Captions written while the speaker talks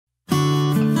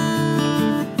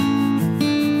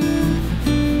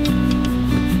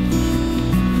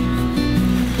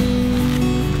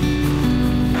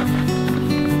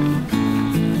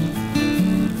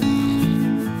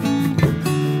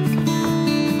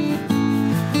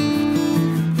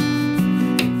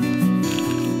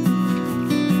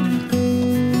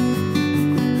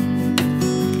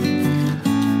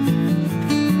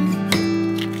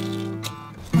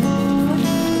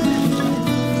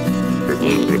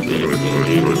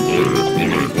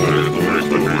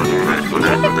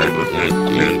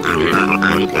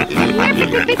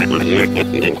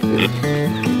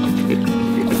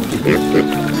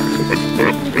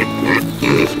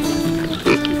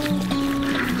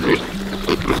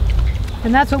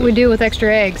And that's what we do with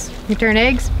extra eggs. We turn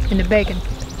eggs into bacon.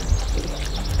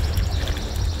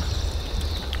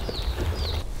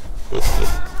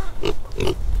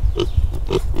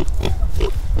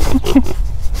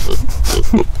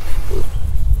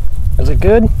 Is it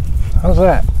good? How's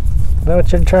that? Is that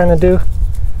what you're trying to do?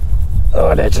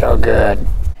 Oh, that's so good.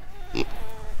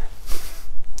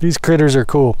 These critters are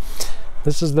cool.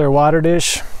 This is their water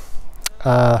dish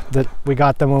that we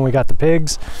got them when we got the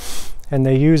pigs, and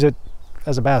they use it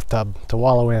as a bathtub to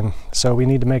wallow in. So we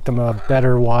need to make them a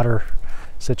better water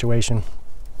situation.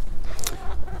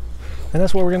 And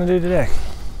that's what we're gonna do today.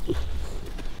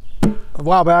 A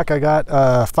while back I got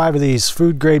 5 of these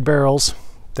food grade barrels.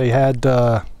 They had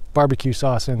barbecue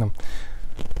sauce in them.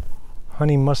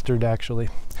 Honey mustard actually.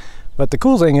 But the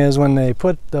cool thing is when they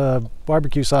put the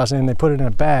barbecue sauce in, they put it in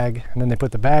a bag, and then they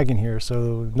put the bag in here,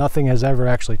 so nothing has ever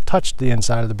actually touched the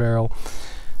inside of the barrel.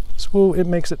 So it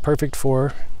makes it perfect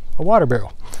for a water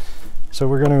barrel. So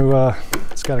we're going to,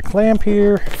 it's got a clamp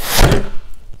here,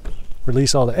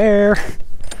 release all the air.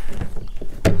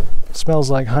 It smells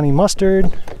like honey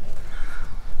mustard.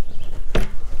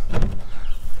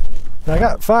 Now I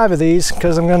got 5 of these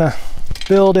because I'm going to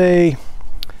build a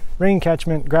rain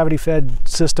catchment gravity fed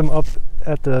system up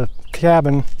at the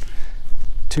cabin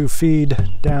to feed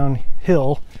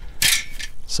downhill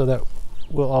so that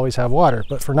we'll always have water.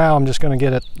 But for now I'm just going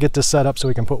to get this set up so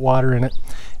we can put water in it,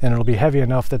 and it'll be heavy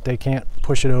enough that they can't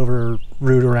push it over or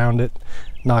root around it,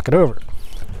 knock it over.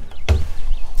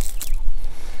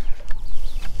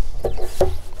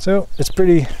 So it's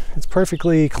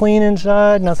perfectly clean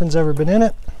inside, nothing's ever been in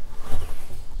it.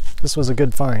 This was a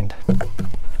good find.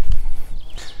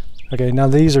 Okay, now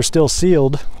these are still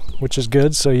sealed, which is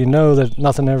good, so you know that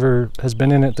nothing ever has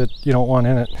been in it that you don't want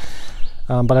in it.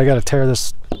 But I got to tear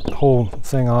this whole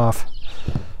thing off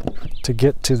to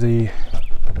get to the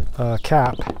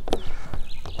cap.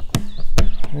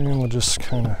 And we'll just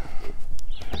kind of...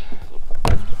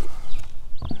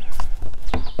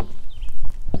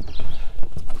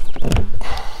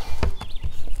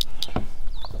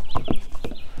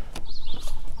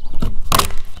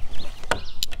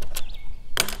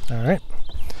 Alright,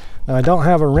 now I don't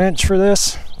have a wrench for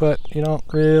this, but you don't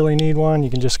really need one. You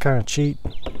can just kind of cheat,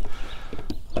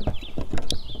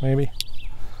 maybe.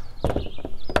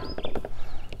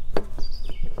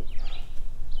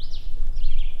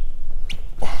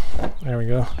 There we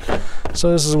go.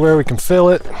 So this is where we can fill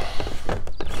it.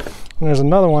 And there's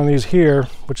another one of these here,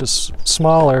 which is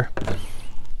smaller,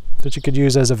 that you could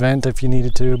use as a vent if you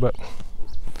needed to, but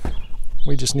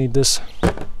we just need this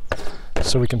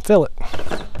so we can fill it.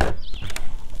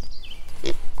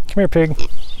 Come here, pig.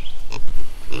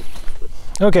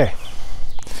 Okay.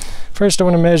 First I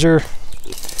want to measure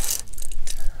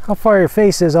how far your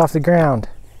face is off the ground.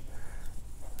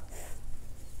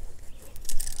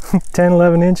 10,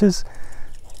 11 inches.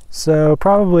 So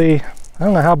probably, I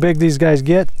don't know how big these guys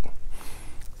get,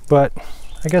 but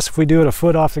I guess if we do it a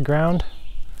foot off the ground,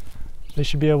 they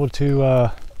should be able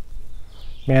to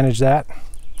manage that.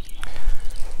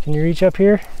 Can you reach up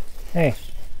here? Hey.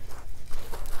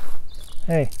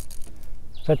 Hey.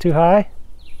 Is that too high?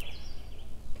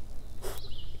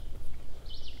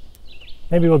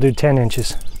 Maybe we'll do 10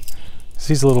 inches.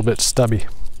 He's a little bit stubby.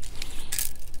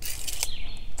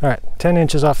 All right, 10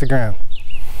 inches off the ground.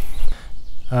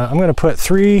 I'm going to put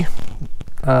 3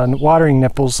 watering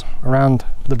nipples around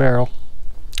the barrel.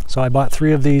 So I bought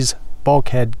 3 of these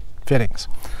bulkhead fittings.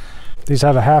 These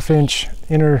have a 1/2 inch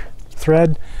inner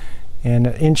thread and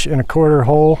 1 1/4 inch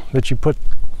hole that you put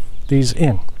these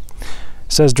in.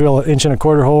 It says drill 1 1/4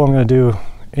 inch hole. I'm going to do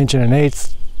 1 1/8 inch,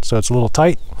 so it's a little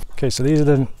tight. Okay, so these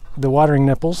are the watering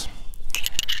nipples.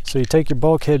 So you take your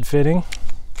bulkhead fitting,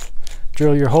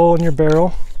 drill your hole in your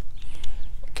barrel,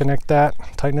 connect that,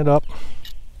 tighten it up,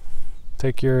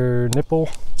 take your nipple,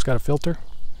 it's got a filter,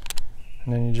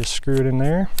 and then you just screw it in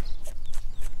there.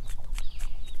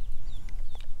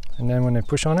 And then when they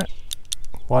push on it,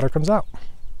 water comes out.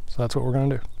 So that's what we're going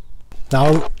to do. Now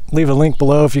I'll leave a link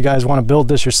below if you guys want to build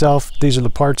this yourself. These are the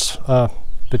parts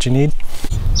that you need.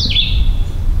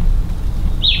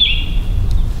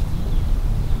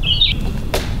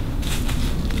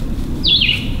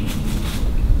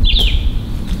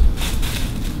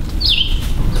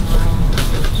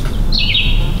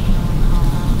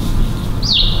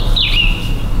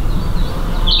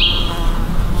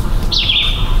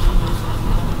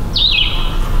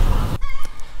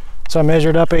 So I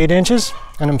measured up 8 inches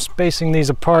and I'm spacing these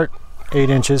apart 8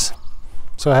 inches.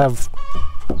 So I have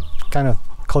kind of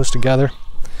close together.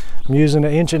 I'm using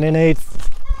an 1 1/8"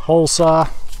 hole saw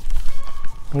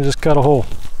and just cut a hole.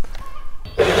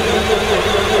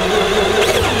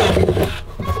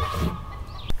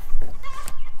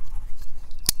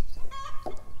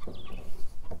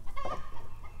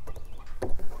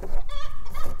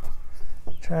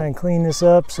 Try and clean this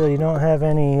up so you don't have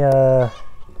any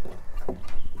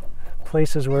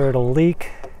places where it'll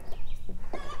leak.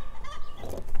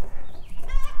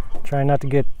 Try not to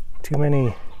get too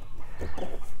many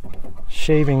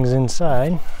shavings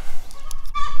inside.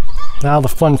 Now the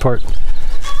fun part.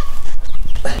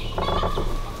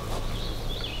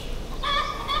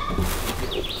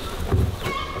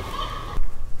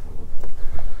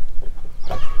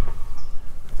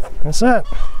 That's it.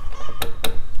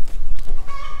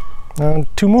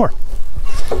 2 more.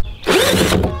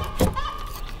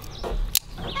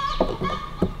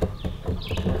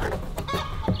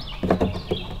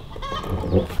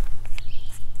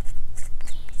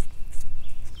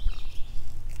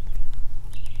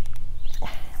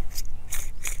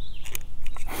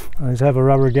 I always have a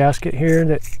rubber gasket here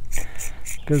that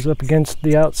goes up against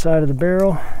the outside of the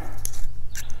barrel.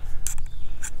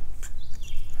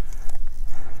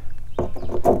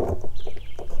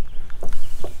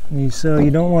 So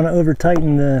you don't want to over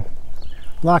tighten the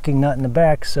locking nut in the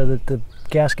back so that the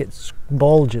gasket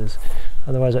bulges,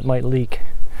 otherwise it might leak.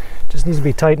 Just needs to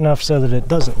be tight enough so that it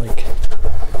doesn't leak.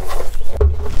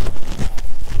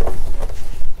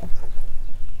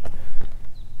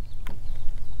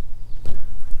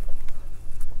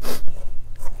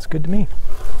 It's good to me.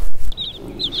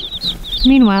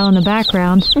 Meanwhile, in the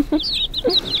background,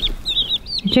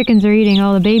 the chickens are eating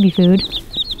all the baby food.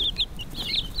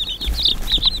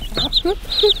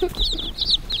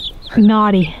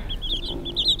 Naughty.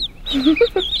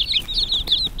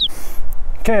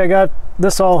 Okay, I got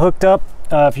this all hooked up.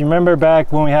 If you remember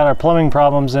back when we had our plumbing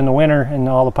problems in the winter and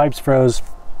all the pipes froze,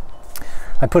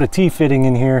 I put a T-fitting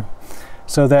in here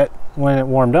so that when it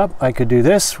warmed up I could do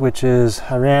this, which is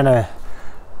I ran a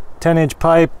 10-inch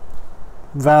pipe,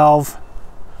 valve,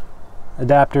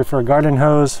 adapter for a garden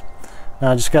hose.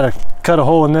 Now I just got to cut a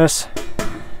hole in this,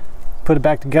 put it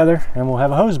back together, and we'll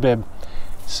have a hose bib.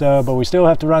 So, but we still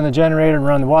have to run the generator and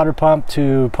run the water pump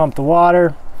to pump the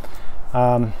water.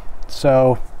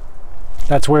 So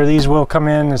that's where these will come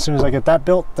in. As soon as I get that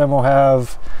built, then we'll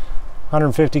have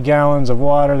 150 gallons of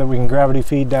water that we can gravity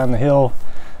feed down the hill.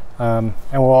 And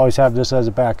we'll always have this as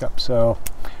a backup. So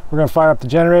we're going to fire up the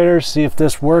generator, see if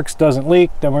this works, doesn't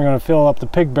leak. Then we're going to fill up the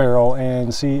pig barrel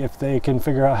and see if they can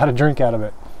figure out how to drink out of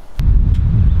it.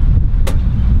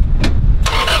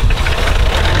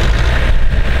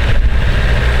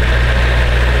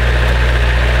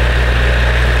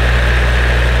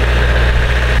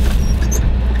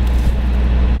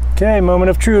 Okay, moment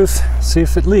of truth. See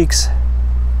if it leaks.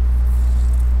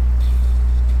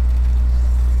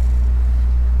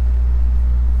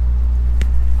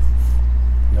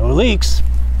 No leaks.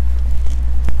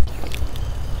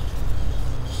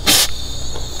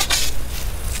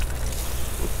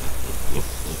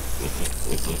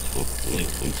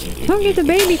 Don't get the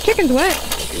baby chickens wet.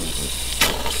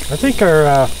 I think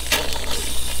our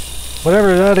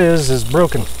whatever that is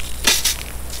broken.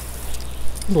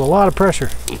 A lot of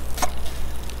pressure.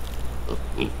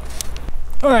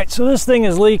 All right, so this thing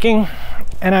is leaking,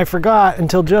 and I forgot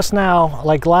until just now,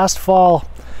 like last fall,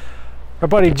 our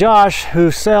buddy Josh, who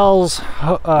sells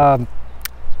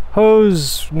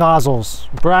hose nozzles,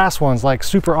 brass ones, like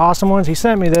super awesome ones, he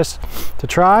sent me this to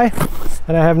try,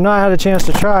 and I have not had a chance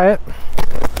to try it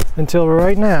until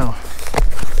right now.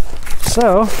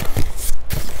 So,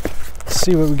 let's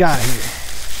see what we got here.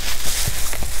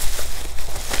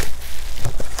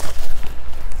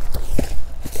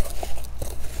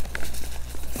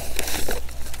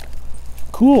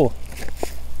 Cool.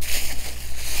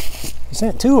 He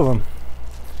sent 2 of them.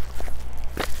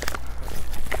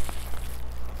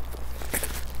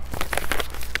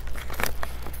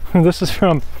 This is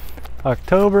from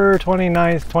October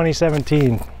 29th,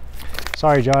 2017.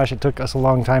 Sorry, Josh, it took us a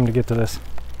long time to get to this.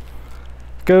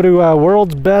 Go to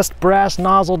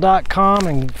worldsbestbrassnozzle.com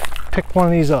and pick one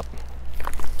of these up.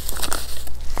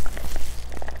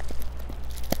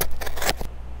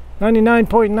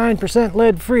 .9%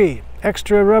 lead free.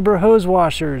 Extra rubber hose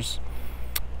washers.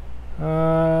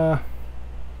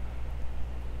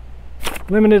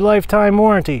 Limited lifetime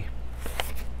warranty.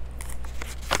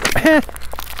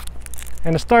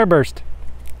 And a starburst.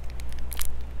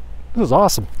 This is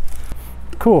awesome.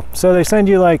 Cool. So they send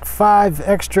you like 5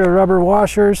 extra rubber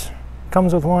washers.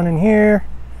 Comes with one in here,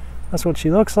 That's what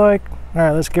she looks like. All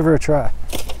right, let's give her a try.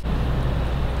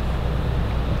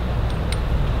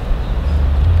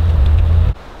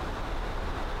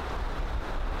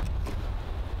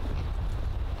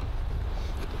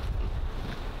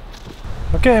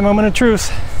 Okay, moment of truth.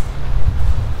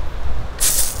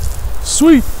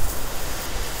 Sweet.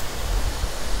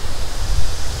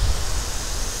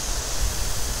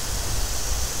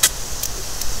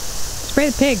 Spray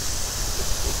the pigs.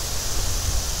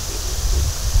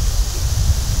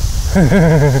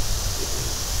 This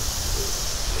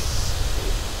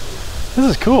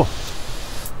is cool.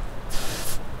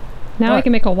 Now we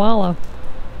can make a wallow.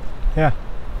 Yeah,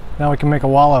 now we can make a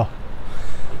wallow.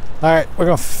 All right, we're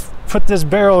gonna put this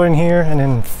barrel in here and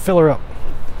then fill her up.